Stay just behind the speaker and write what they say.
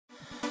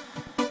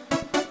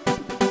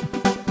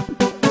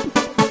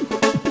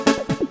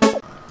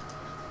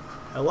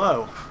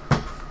Hello.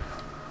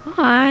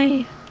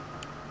 Hi.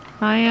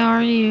 How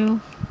are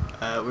you?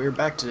 We're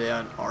back today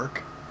on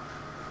Ark.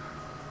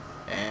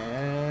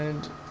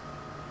 And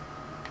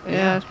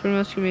Yeah, it's pretty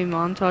much gonna be a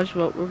montage of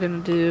what we're gonna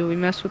do. We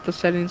messed with the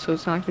settings so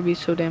it's not gonna be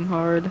so damn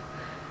hard.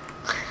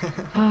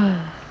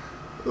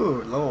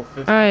 Ooh, level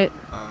 50. Alright.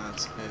 Oh,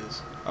 that's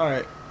his.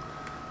 Alright.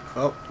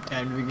 Well,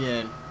 time to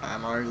begin.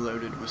 I'm already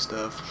loaded with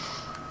stuff.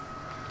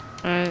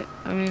 Alright.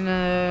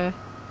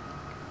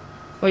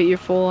 Wait, you're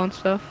full on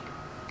stuff?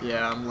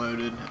 Yeah, I'm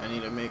loaded. I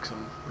need to make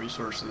some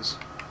resources.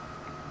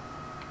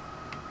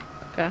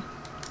 Okay.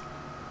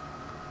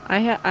 I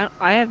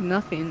have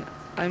nothing.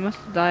 I must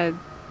have died.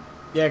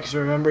 Yeah, 'cause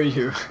remember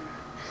you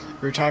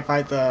were trying to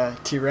fight the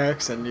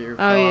T-Rex and you Oh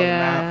fell on the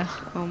yeah. map.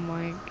 Oh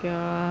my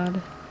god.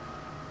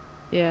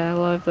 Yeah, I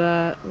love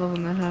that. Love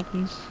when that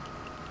happens.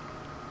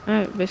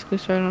 Alright, basically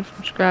starting off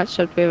from scratch,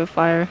 except we have a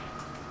fire.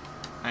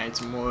 I need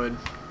some wood.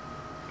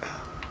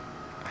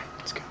 Alright,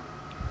 let's go.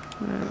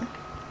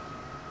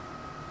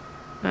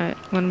 Alright,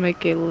 I'm gonna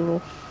make a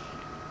little,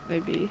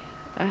 maybe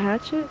a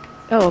hatchet?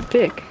 Oh, a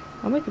pick.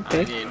 I'll make a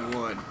pick. I need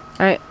wood.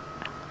 Alright,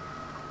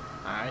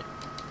 Alright.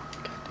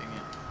 God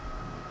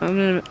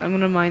dang it. I'm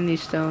gonna mine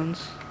these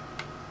stones.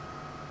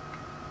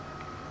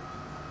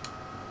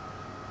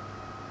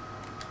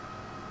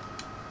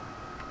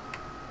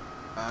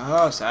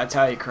 Oh, so that's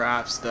how you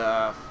craft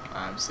stuff.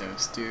 I'm so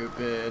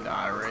stupid.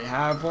 I already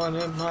have one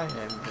in my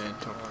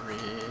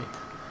inventory.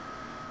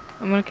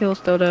 I'm gonna kill this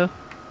dodo.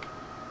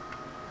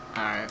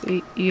 Alright.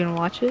 You gonna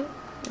watch it?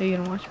 Are you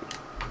gonna watch me?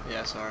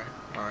 Yeah, sorry.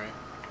 Alright.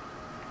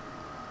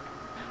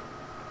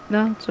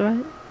 No, it's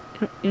alright.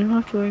 You don't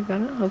have to worry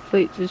about it.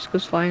 Hopefully it just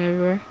goes flying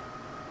everywhere.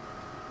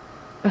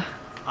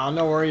 I don't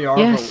know where you are,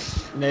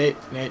 Yes. but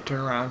Nate,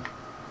 turn around.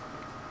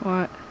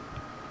 What?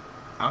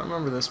 I don't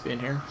remember this being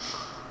here.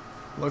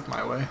 Look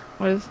my way.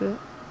 What is it?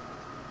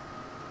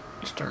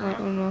 Just turn What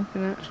around. am I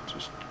looking at?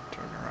 Just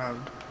turn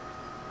around.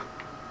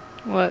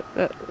 What?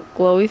 That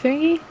glowy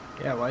thingy?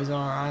 Yeah, why is it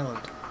on our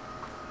island?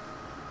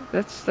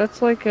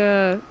 That's like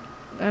a,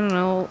 I don't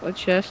know, a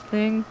chest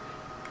thing.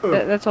 Ooh.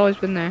 That's always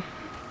been there.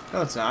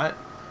 No, it's not.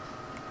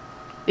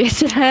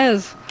 Yes, it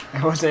has.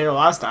 It wasn't here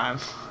last time.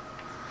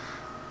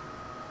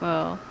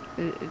 Well,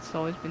 it's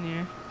always been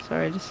here.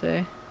 Sorry to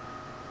say.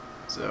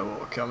 So,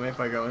 will it kill me if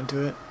I go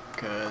into it?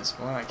 Because,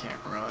 one, I can't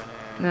run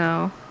in.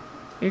 No,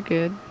 you're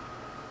good.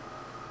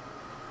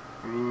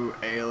 Ooh,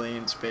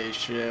 alien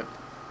spaceship.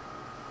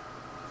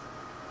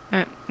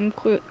 Alright, I'm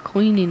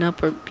cleaning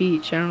up our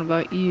beach. I don't know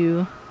about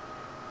you.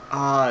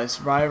 Ah,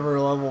 Survivor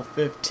level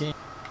 15.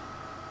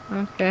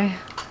 Okay.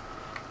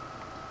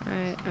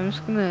 Alright, I'm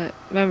just gonna...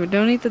 Remember,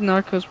 don't eat the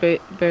narcos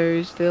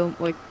berries. They'll,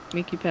 like,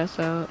 make you pass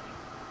out.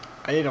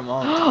 I eat them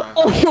all the time.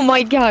 Oh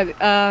my god,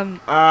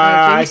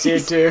 I see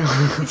it too.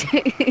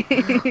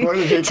 Where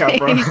did he come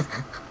from?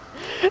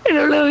 I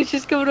don't know, it's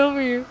just coming over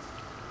here.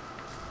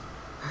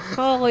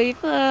 Holy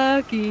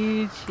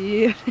fucking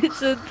shit,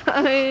 it's a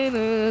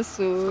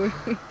dinosaur.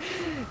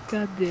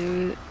 God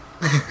damn it.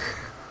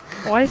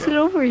 Why is it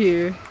over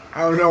here?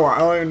 I don't know. I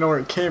don't even know where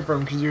it came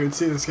from because you would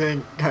see this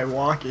guy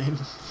walking.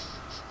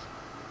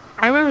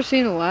 I remember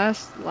seeing it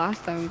last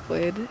time we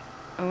played.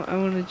 I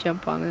want to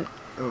jump on it.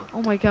 Ooh.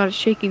 Oh my god, it's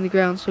shaking the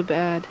ground so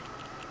bad.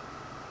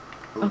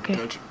 Ooh, Okay.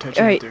 Touch it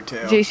Alright, with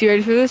your tail. Jace, you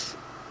ready for this?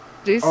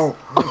 Jace? Oh,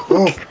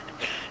 oh.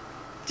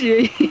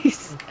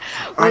 Jace,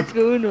 what's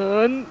going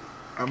on?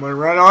 I'm gonna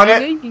run on I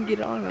know it. you can get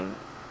on it.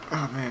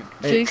 Oh man.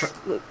 Hey, Jace,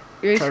 look,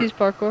 you ready to use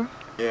parkour?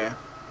 Yeah.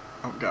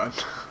 Oh god.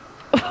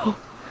 Oh.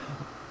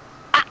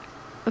 Ah.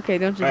 Okay,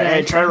 don't do that.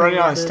 Hey, try running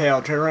on his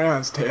tail. Try running on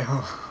his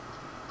tail.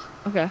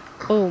 Okay.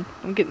 Oh,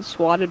 I'm getting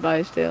swatted by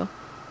his tail.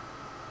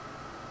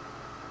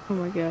 Oh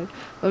my god.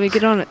 Let me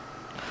get on it.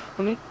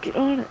 Let me get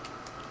on it.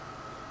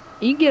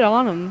 You can get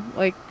on him.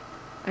 Like,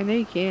 I know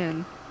you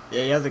can.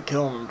 Yeah, you have to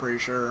kill him, I'm pretty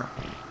sure.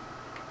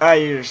 Ah,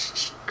 you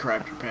just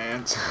crapped your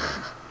pants.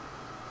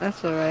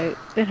 That's alright.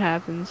 It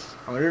happens.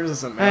 I wonder if this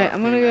is a male Alright, or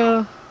I'm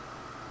gonna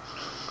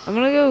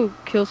female. go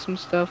kill some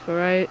stuff,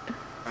 alright?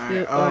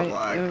 Alright,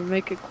 Alright,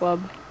 make a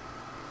club.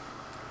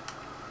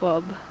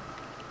 Oh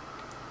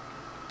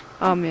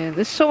man,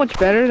 this is so much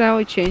better now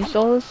we changed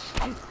all this.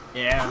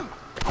 Yeah.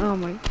 Oh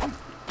my.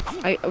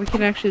 We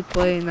can actually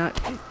play and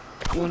not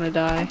wanna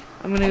die.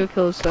 I'm gonna go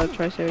kill this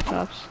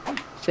triceratops.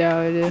 See how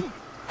I do.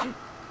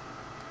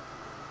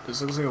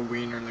 This looks like a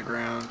wiener in the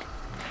ground.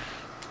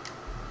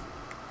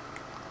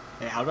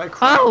 Hey, how do I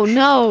crouch? Oh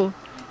no!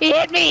 He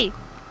hit me!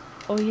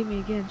 Oh, he hit me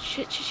again.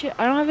 Shit.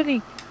 I don't have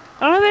any.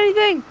 I don't have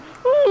anything!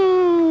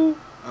 Ooh.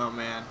 Oh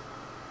man.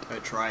 A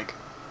trike.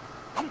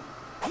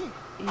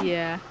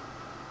 Yeah.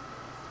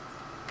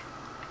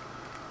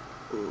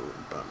 Ooh,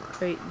 bummer.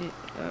 Wait,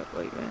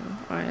 man.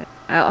 Alright.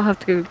 I'll have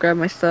to go grab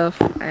my stuff.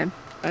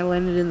 I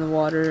landed in the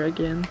water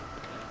again.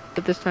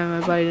 But this time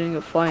my body didn't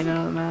go flying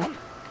out of the map.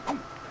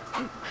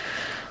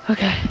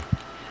 Okay.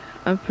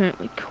 I'm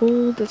apparently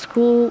cold. That's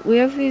cool. We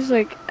have these,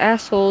 like,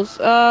 assholes.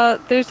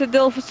 There's a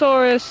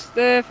Dilophosaurus.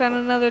 They found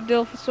another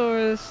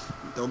Dilophosaurus.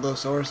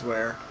 Dildosaurus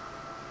where?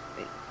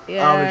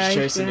 Yeah, it's he's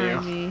chasing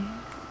behind you. me.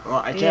 Well,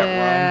 I can't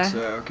Yeah. run,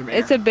 so come here.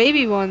 It's a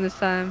baby one this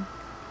time.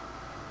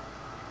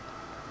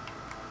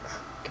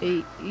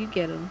 Hey, you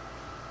get him.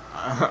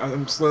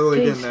 I'm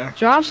slowly getting there.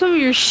 Drop some of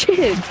your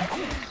shit.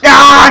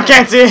 Ah, I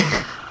can't see.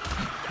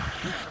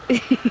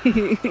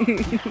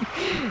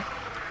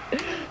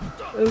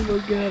 Oh my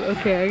god.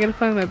 Okay, I gotta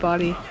find my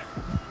body.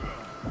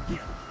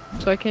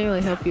 So I can't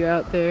really help you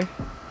out there.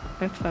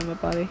 I have to find my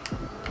body.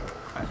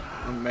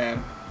 Oh man.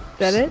 Is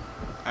that it?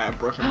 I have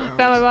broken bones. Found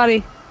my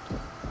body.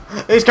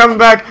 He's coming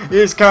back.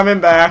 He's coming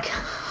back.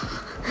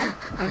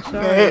 I'm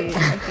sorry. I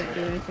can't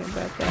do anything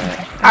about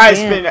that.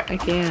 I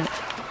can't.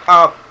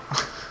 Oh.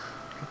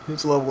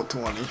 He's level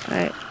 20.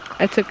 Alright.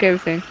 I took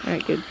everything.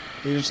 Alright, good.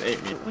 He just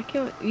ate me. Why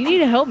can't you need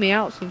to help me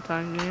out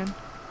sometime, man.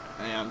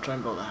 Yeah, I'm trying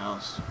to build a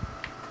house.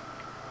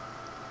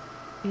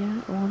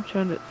 Yeah, well, I'm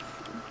trying to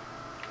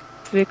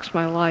fix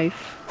my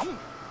life.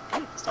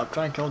 Stop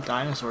trying to kill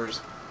dinosaurs.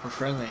 We're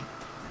friendly.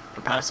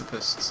 We're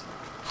pacifists.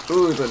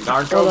 Ooh, the What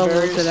narco level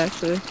is berries. it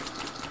actually?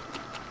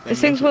 They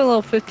This thing's make it-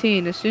 level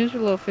 15. As soon as we're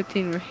level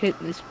 15, we're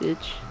hitting this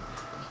bitch.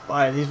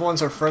 Why? These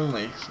ones are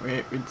friendly.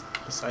 We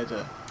decided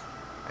to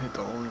hit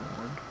the only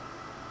one.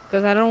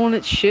 Because I don't want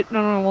it shitting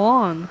on our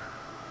lawn.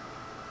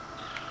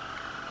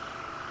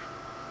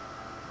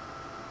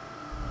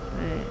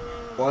 Right.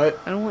 What?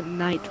 I don't want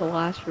night to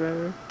last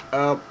forever.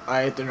 Oh,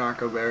 I ate the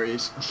narco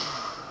berries.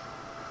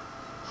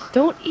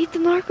 Don't eat the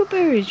narco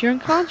berries. You're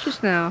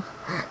unconscious now.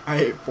 I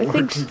ate I 14.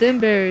 think stem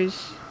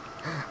berries.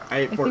 I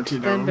ate I 14 think of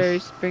stem them.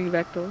 berries bring you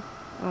back to.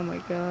 Oh my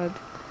god.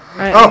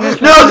 Alright, Oh, I'm gonna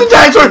try no, to the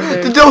find dinosaur! stem The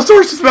berries.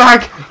 dinosaur is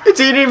back! It's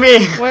eating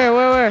me! Where?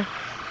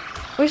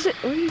 Where's it?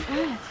 Where are you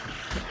at?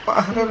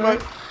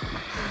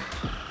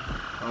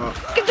 Oh.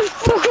 Get the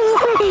fuck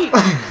away!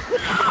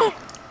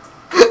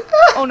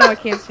 Oh no, I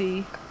can't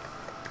see.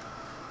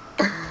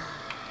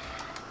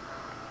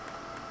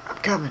 I'm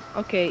coming.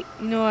 Okay,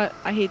 you know what?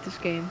 I hate this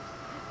game.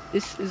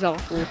 This is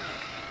awful.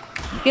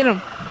 Get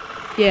him!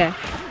 Yeah.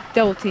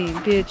 Double team,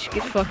 bitch.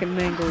 Get fucking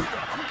mangled.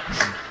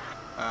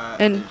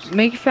 And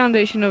make a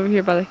foundation over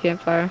here by the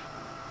campfire.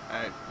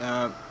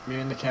 Alright, me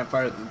and the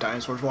campfire that the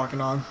dinosaur's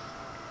walking on.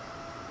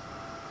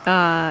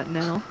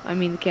 No. I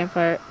mean the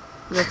campfire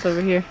that's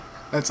over here.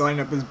 Let's line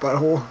up his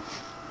butthole.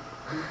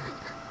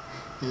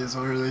 He is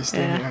literally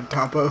standing on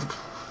top of.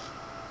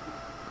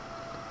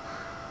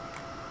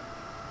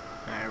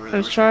 I really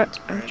wish I could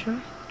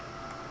spread.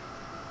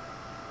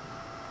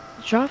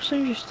 Drop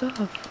some of your stuff.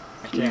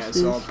 I can't,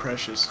 it's all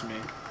precious to me.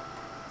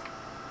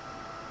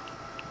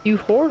 You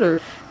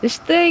hoarder. This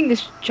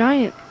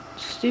giant,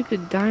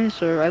 stupid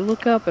dinosaur. I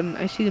look up and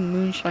I see the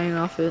moon shining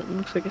off it. It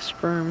looks like a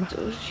sperm.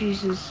 Oh,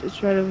 Jesus,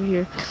 it's right over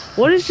here.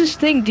 What is this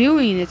thing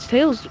doing? Its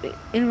tail's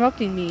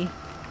interrupting me.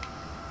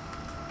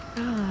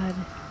 God,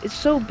 it's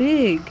so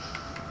big.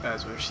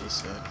 That's what she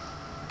said.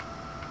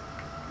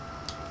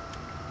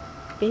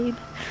 Babe,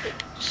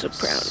 so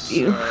proud of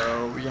you.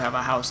 So, we have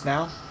a house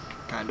now.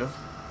 Kind of.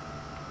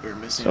 We were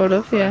missing Sort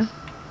of, yeah.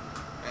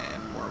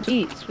 And more.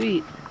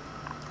 Sweet.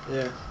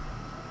 Yeah.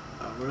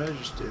 What did I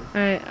just do?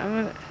 Alright,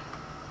 I'm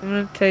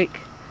gonna take.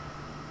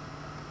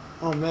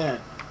 Oh man.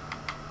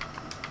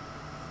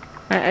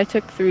 I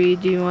took 3.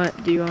 Do you want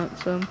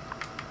some?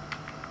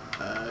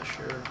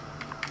 Sure.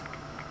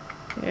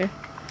 Here.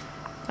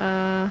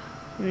 Let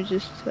me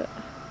just.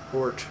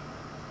 Porch.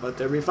 Let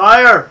there be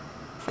fire!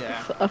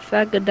 Yeah. A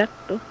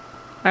fagadecto.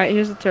 Alright,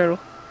 here's the turtle.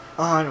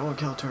 Oh, I don't want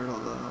to kill a turtle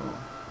though.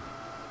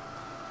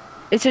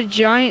 It's a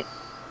giant,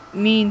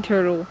 mean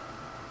turtle.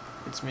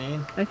 It's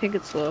mean? I think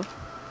it's slow.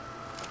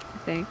 I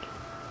think.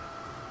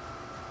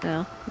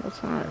 No,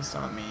 it's not. It's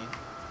not mean.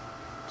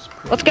 It's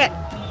pretty Let's get.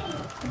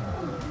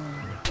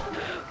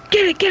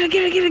 Get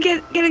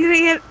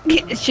it.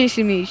 It's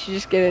chasing me. You should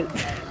just get it.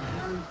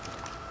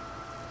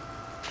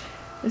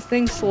 This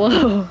thing's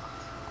slow.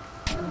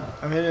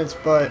 I'm hitting its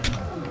butt.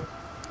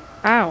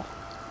 Ow.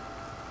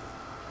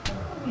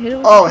 Hit it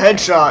with Oh, the-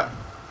 headshot.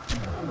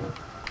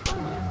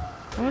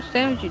 How much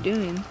damage you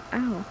doing?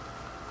 Ow.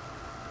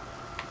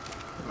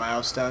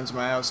 Milestones.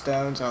 I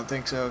don't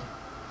think so.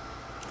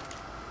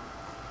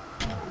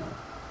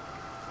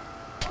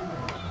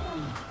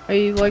 Are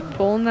you like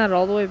pulling that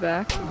all the way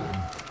back?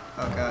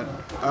 Oh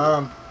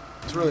god.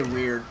 It's really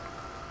weird.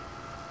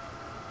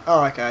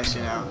 Oh, okay, I see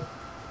now.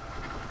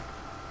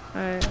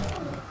 Alright.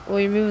 Well,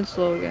 you're moving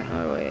slow again.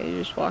 Oh wait,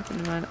 you're just walking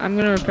to mine. I'm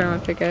gonna repair my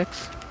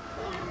pickaxe.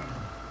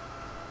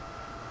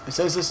 It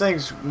says this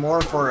thing's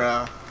more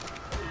for,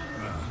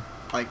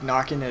 like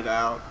knocking it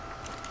out.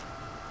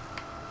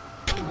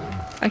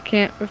 I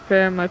can't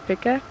repair my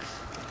pickaxe.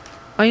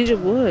 I need a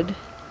wood.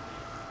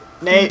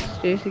 Nate!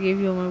 Jason gave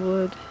you all my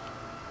wood.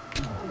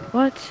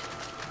 What?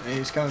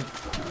 He's coming.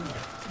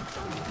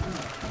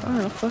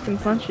 Oh, I'll fucking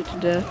punch it to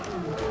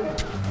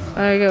death.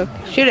 There you go.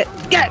 Shoot it!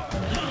 Get it!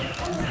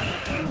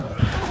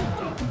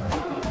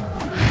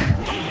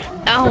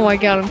 Oh my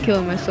god, I'm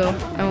killing myself.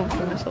 I won't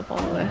kill myself all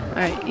the way.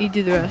 Alright, you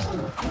do the rest.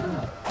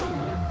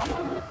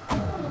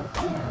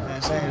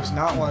 And saying it's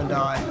not want to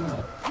die.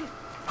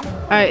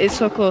 Alright, it's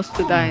so close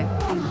to dying.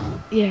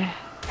 Yeah.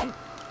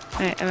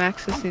 Alright, I'm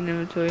accessing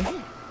inventory.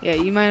 Yeah,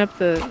 you mine up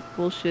the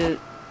bullshit.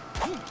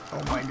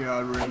 Oh my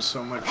god, we're in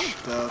so much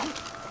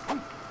stuff.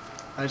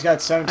 I just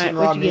got 17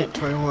 Alright, raw meat,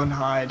 21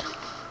 hide.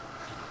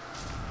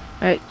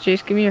 Alright,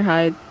 Jace, give me your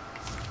hide.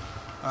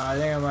 I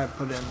think I might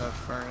put it in the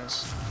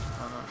furnace.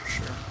 I don't know for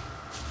sure.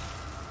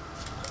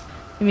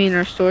 You mean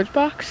our storage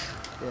box?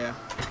 Yeah.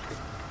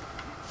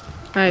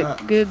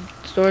 Alright, good.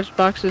 Storage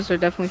boxes are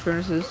definitely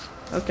furnaces.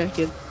 Okay,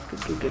 good.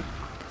 Good.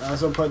 I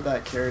also put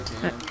that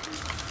carotene in.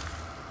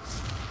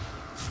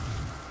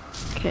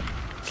 Okay.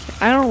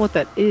 I don't know what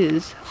that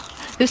is.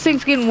 This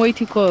thing's getting way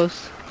too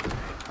close.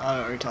 I don't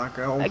know what you're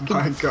talking about. I Oh can-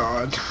 my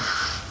god.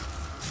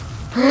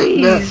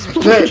 Please,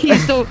 No.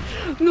 please don't.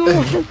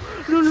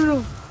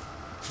 No.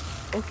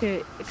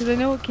 Okay, because I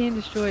know it can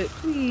destroy it.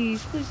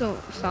 Please don't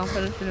stomp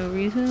at it for no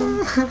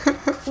reason.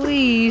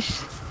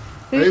 Please.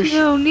 There's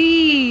no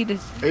need.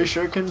 Are you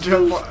sure it can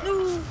jump on?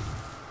 No.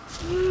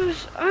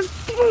 Yes, I'm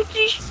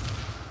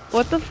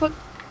What the fuck?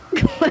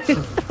 What?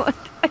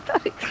 I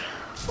thought it...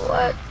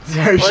 What?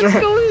 Are you What's sure?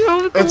 going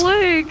on with the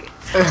leg?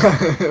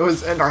 It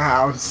was in our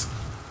house.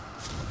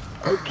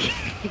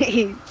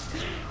 Okay.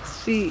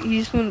 See,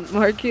 he's from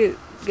market.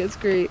 That's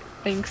great.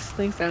 Thanks,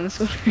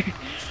 dinosaur.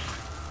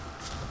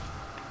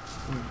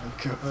 Oh my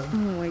god. Oh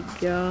my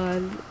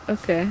god.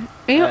 Okay.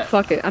 You know,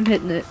 fuck it. I'm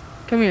hitting it.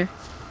 Come here.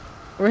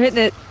 We're hitting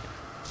it.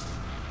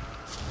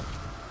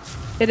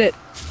 Hit it.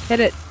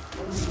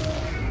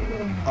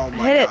 Oh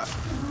my Hit it. god.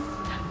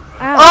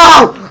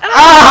 Ow.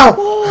 Ow!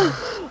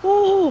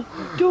 Oh!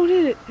 Don't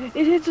hit it.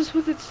 It hits us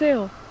with its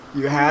tail.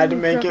 You had to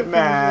make it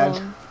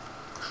mad.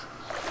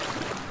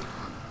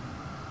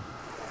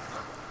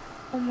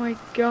 Oh my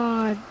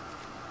god.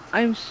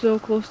 I'm so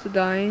close to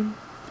dying.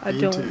 I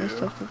Me don't want my too.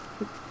 stuff to...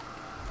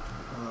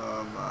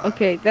 Oh my.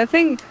 Okay, that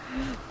thing...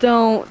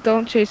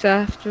 Don't chase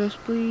after us,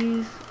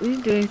 please. We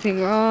didn't do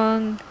anything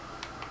wrong.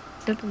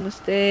 Simple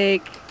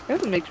mistake.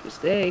 Everyone makes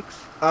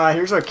mistakes.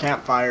 Here's our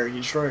campfire. He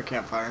destroyed our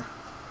campfire.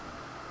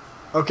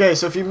 Okay,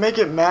 so if you make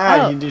it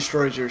mad, Oh. he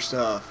destroys your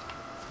stuff.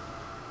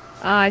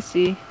 Ah, I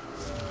see.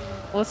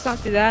 Well, let's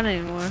not do that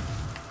anymore.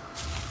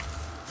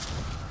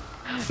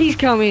 He's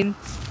coming.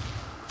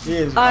 He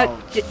is.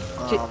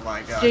 Oh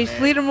my god. Jace,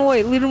 Nate. lead him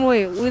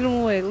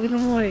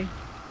away.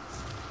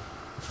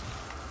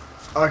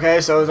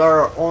 Okay, so is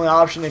our only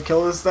option to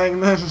kill this thing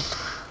then?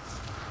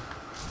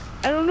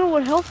 I don't know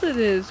what health it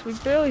is. We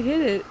barely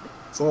hit it.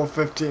 It's level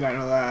 15, I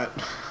know that.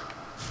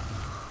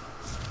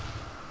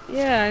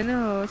 Yeah, I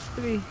know. It's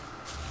pretty...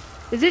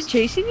 Is it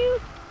chasing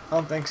you? I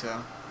don't think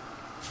so.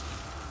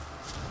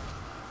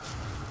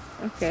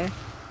 Okay.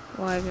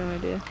 Well, I have no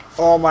idea.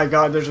 Oh my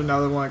god, there's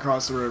another one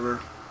across the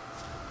river.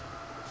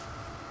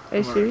 Are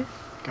you Come serious?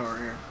 Come over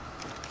here.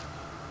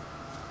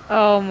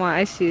 Oh my,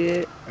 I see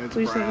it. It's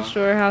Please don't brown.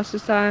 destroy our house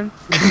this time.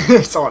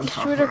 It's on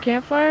top. Destroyed our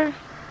campfire?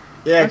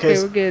 Yeah, Okay,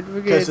 because we're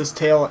good. his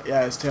tail,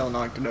 his tail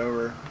knocked it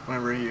over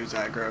whenever he was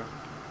aggro.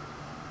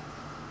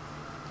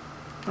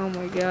 Oh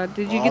my god.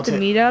 Did Well, you I'll get the ta-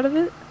 meat out of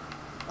it?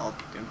 I'm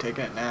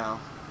taking it now.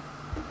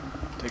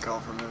 Take all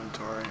from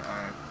inventory.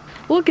 Alright.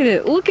 Look at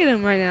it. Look at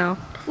him right now.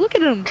 Look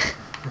at him.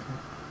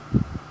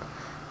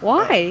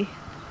 Why?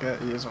 Good,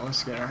 he doesn't want us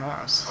to get in our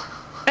house.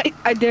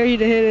 I dare you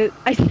to hit it.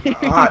 I dare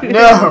Ah, you to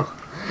no!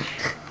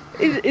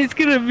 hit it. It's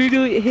gonna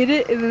immediately hit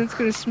it and then it's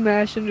gonna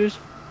smash and just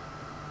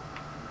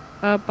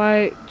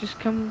just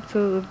come to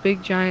the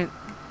big giant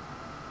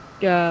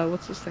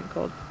what's this thing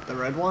called? The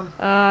red one?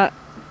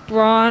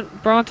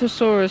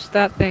 Brontosaurus,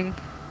 that thing.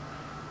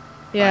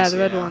 Yeah, see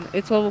the red now. one.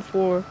 It's level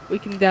 4. We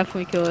can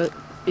definitely kill it.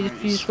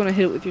 If you Nice. just want to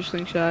hit it with your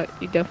slingshot,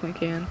 you definitely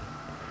can.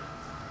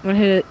 I'm gonna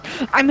hit it.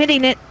 I'm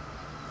hitting it!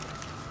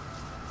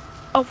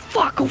 Oh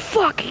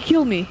fuck, he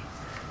killed me.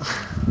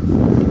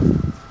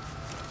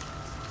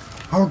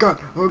 Oh god,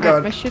 oh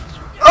god. My shit's...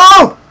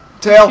 Oh!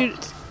 Tail!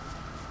 Shoot.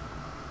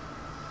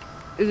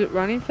 Is it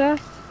running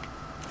fast?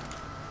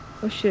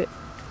 Oh shit.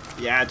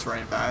 Yeah, it's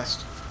running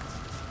fast.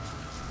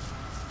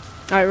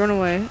 Alright, run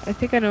away. I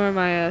think I know where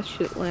my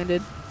shit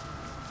landed.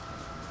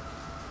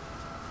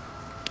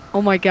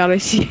 Oh my god, I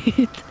see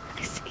it.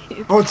 I see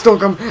it. Oh, it's still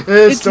coming. It's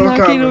It's still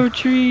knocking coming. over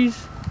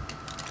trees.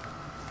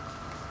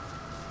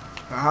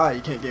 Aha,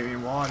 you can't give me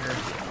water.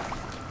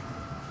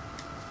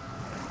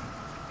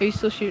 Are you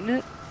still shooting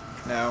it?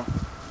 No.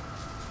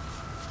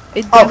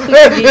 It Oh,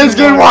 definitely it's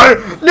getting water.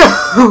 water!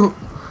 No!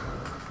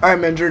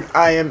 I'm injured.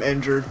 I am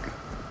injured.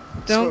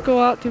 Don't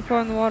go out too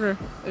far in the water.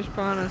 There's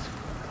piranhas.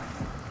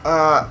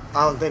 I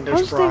don't think there's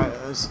How's the-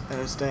 piranhas. And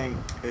this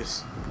thing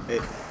is...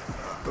 It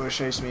will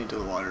chase me into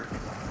the water.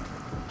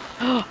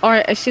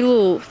 Alright, I see a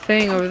little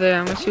thing over there.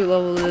 I'm gonna see what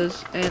level it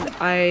is. And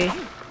I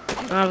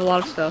don't have a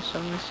lot of stuff, so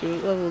I'm gonna see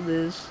what level it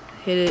is.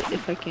 Hit it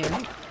if I can.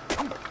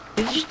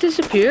 Did it just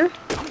disappear?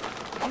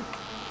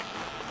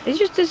 It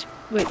just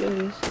wait, there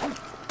it is.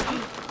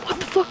 What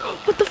the fuck?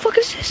 What the fuck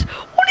is this?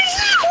 What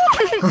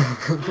is this?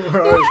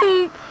 Where are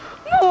you?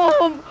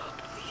 Mom!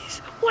 Please,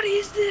 what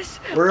is this?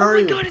 Where oh are my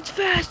you? god, it's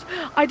fast!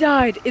 I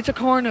died. It's a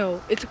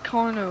Carno. It's a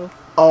Carno.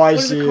 Oh, I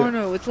What is see a it.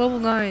 Carno? It's level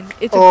 9.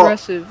 It's Oh.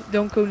 aggressive.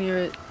 Don't go near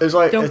it. It's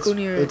like, Don't go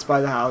near it. it's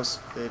by the house.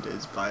 It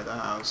is by the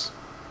house.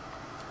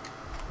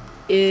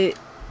 It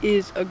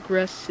is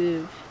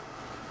aggressive.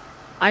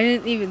 I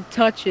didn't even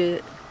touch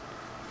it.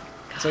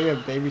 It's like a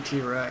baby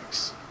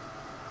T-Rex.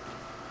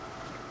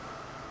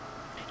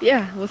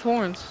 Yeah, with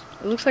horns.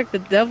 It looks like the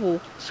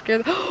devil.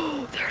 Scared.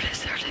 Oh, there it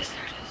is. There it is.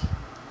 There it is.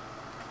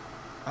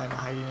 I'm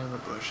hiding in the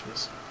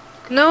bushes.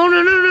 No,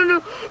 no, no, no,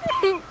 no.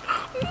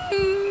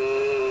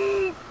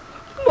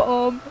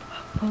 Mom.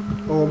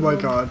 Oh my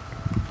god.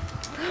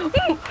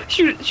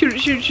 Shoot it, shoot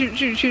it, shoot it, shoot it,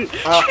 shoot it, shoot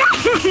it.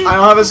 I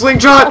don't have a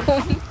slingshot!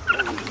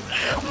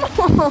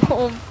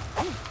 Mom.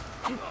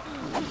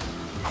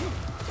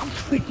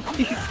 Please.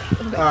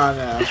 Oh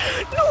no.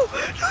 No,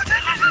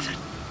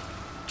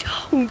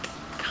 don't.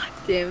 God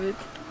damn it.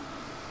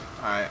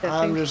 Alright, That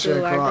I'm thing's just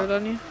still gonna cross. aggroed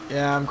on you?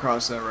 Yeah, I'm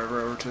crossing that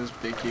river over to this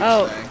big huge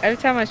Oh, thing. every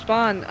time I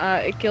spawn,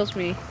 it kills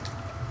me.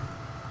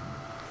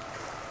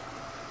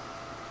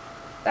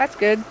 That's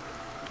good.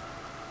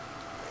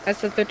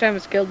 That's the third time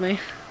it's killed me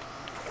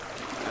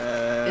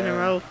in a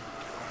row.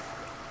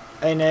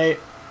 Hey Nate,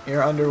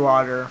 you're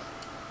underwater.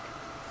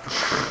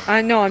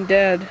 I know I'm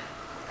dead.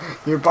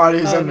 Your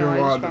body's Oh, no,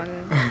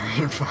 underwater.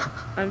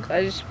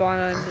 I just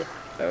spawned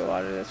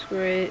underwater. That's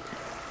great.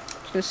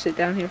 Just sit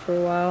down here for a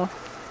while.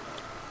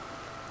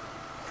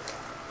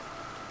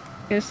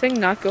 Can this thing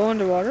not go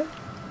underwater?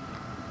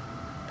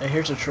 Hey,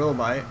 here's a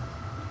trilobite.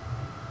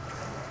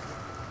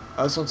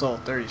 Oh, this one's all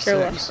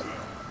 36.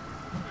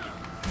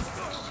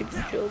 Stupid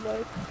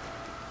trilobite.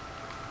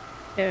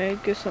 Yeah,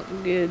 get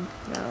something good.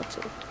 Now it's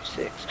all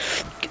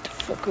 36. Get the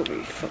fuck over,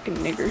 you fucking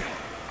nigger.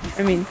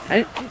 I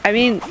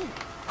didn't.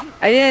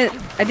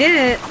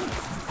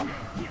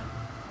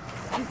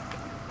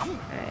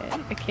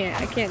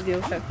 I can't deal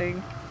with that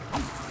thing.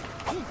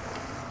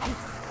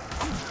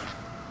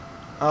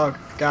 Oh,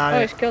 got Oh,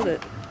 I it. just killed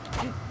it.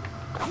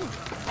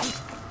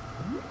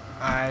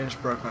 I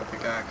just broke my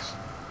pickaxe.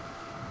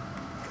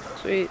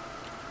 Sweet.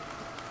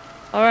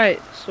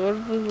 Alright, so what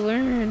have we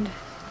learned?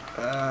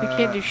 We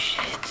can't do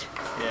shit.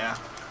 Yeah.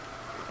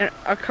 And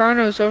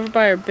Arcano's over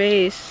by our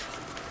base.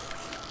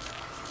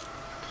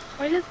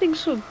 Why is that thing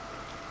so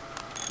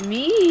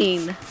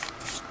mean?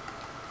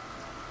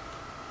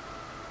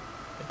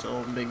 It's a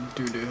old big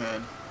doo-doo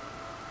head.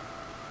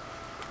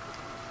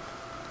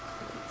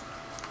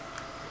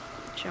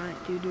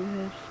 Giant doo-doo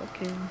head,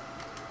 fucking.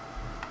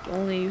 If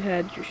only you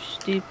had your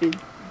stupid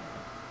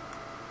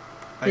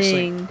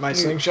thing. My your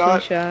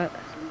slingshot? slingshot.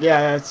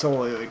 Yeah, that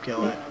totally would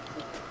kill it.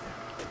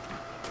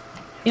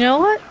 You know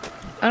what?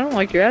 I don't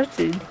like your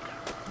attitude.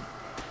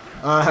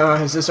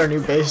 Is this our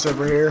new base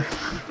over here?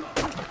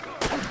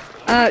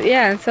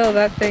 Yeah, until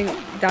that thing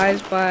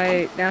dies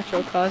by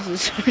natural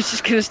causes, we're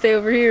just gonna stay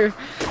over here.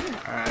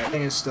 Alright, I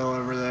think it's still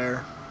over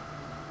there.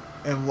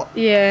 And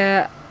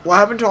Yeah. what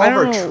happened to all of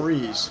our know.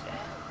 trees?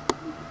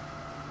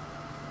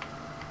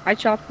 I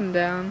chopped them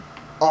down.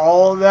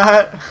 All of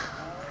that?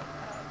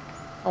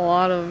 A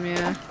lot of them,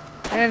 yeah.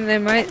 And they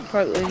might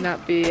partly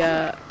not be,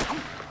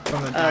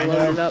 From the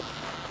loaded dino? up.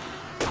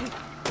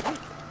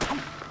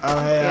 Oh,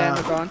 hey, Yeah, and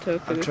the Bronto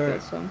could have turn-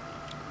 killed some.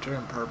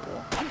 turn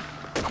purple.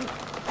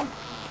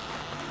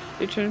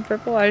 You turning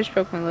purple? I just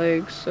broke my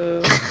legs,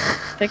 so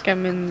I think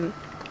I'm in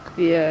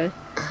the,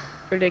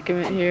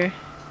 predicament here.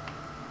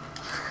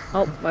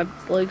 Oh, my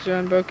legs are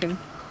unbroken.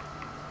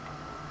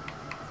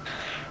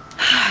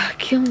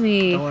 Kill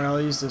me. Don't worry, I'll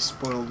use this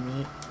spoiled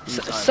meat.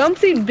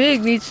 Something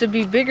big needs to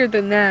be bigger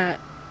than that.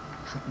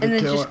 And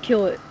then just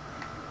kill it.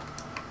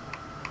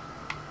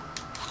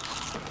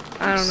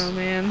 I don't know,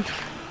 man.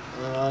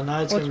 Now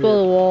it's Let's gonna be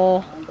build a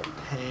wall.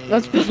 pain.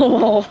 Let's build a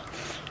wall.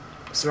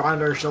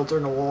 Surround our shelter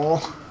in a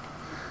wall.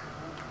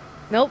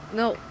 Nope,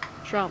 nope.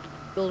 Trump.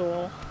 Build a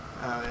wall.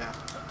 Oh, yeah.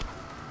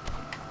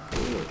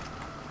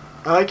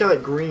 I like how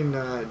that green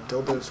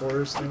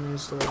dildosaurus thing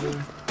is still over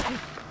there.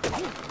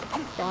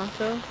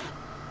 Bronto.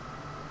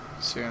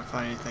 So you're gonna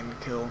find anything to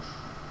kill.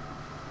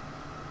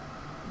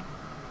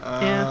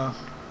 Yeah.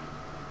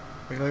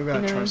 We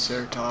got Nice.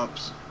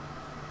 Triceratops.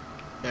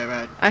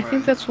 Yeah, I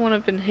think that's one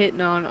I've been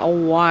hitting on a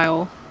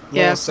while.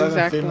 Yeah, that's the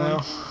exact female.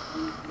 one.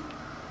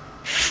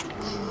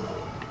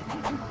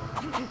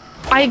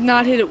 I've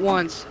not hit it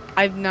once.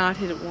 I've not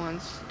hit it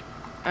once.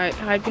 Alright,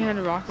 hide behind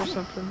a rock or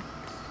something.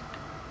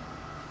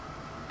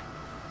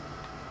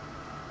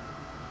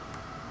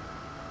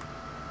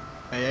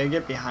 Hey, I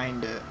get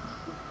behind it.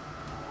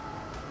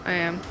 I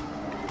am.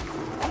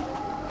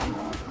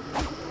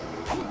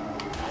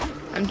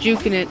 I'm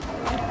juking it.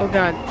 Oh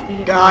god.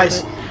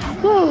 Guys!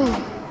 Whoa!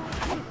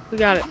 We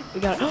got it.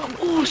 We got it.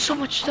 Oh, so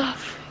much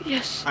stuff.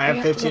 Yes. I have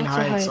got 15 lots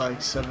of hides, hide.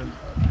 like 7.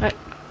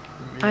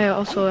 I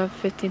also have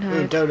 15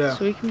 hides. Dodo.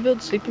 So we can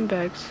build sleeping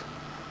bags.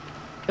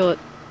 Kill it.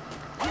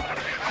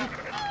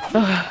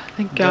 Oh,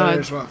 thank Dodo god.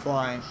 just went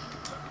flying.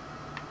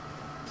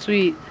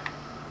 Sweet.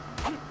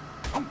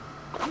 I'll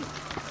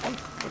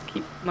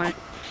keep my...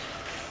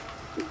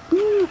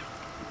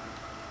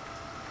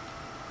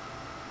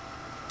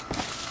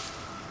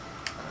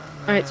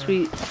 Alright,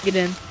 sweet. Get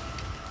in.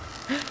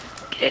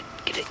 Get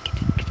it.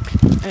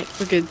 Alright,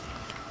 we're good.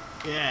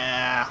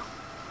 Yeah.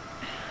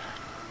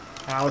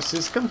 House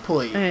is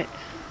complete. Alright.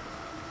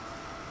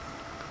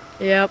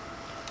 Yep.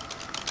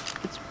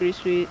 It's pretty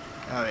sweet.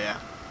 Oh, yeah.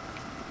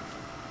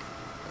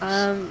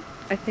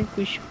 I think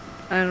we should.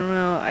 I don't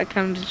know. I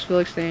kind of just feel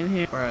like staying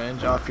here. We're gonna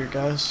end off here,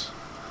 guys.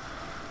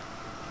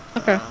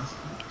 Okay.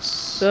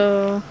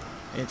 So.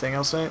 Anything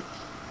else, Nate?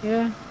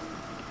 Yeah.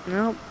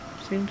 Nope.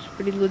 Seems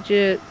pretty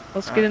legit.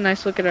 Let's get a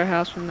nice look at our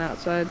house from the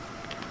outside.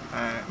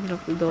 Alright. Open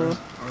up the door.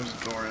 Where's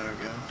the door? There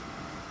we go.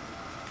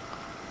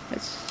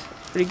 It's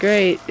pretty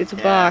great. It's a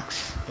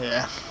box.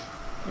 Yeah.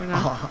 We're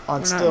not,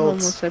 on we're stilts. not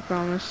homeless, I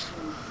promise.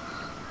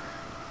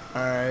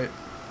 Alright.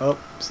 Oh,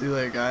 see you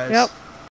later, guys. Yep.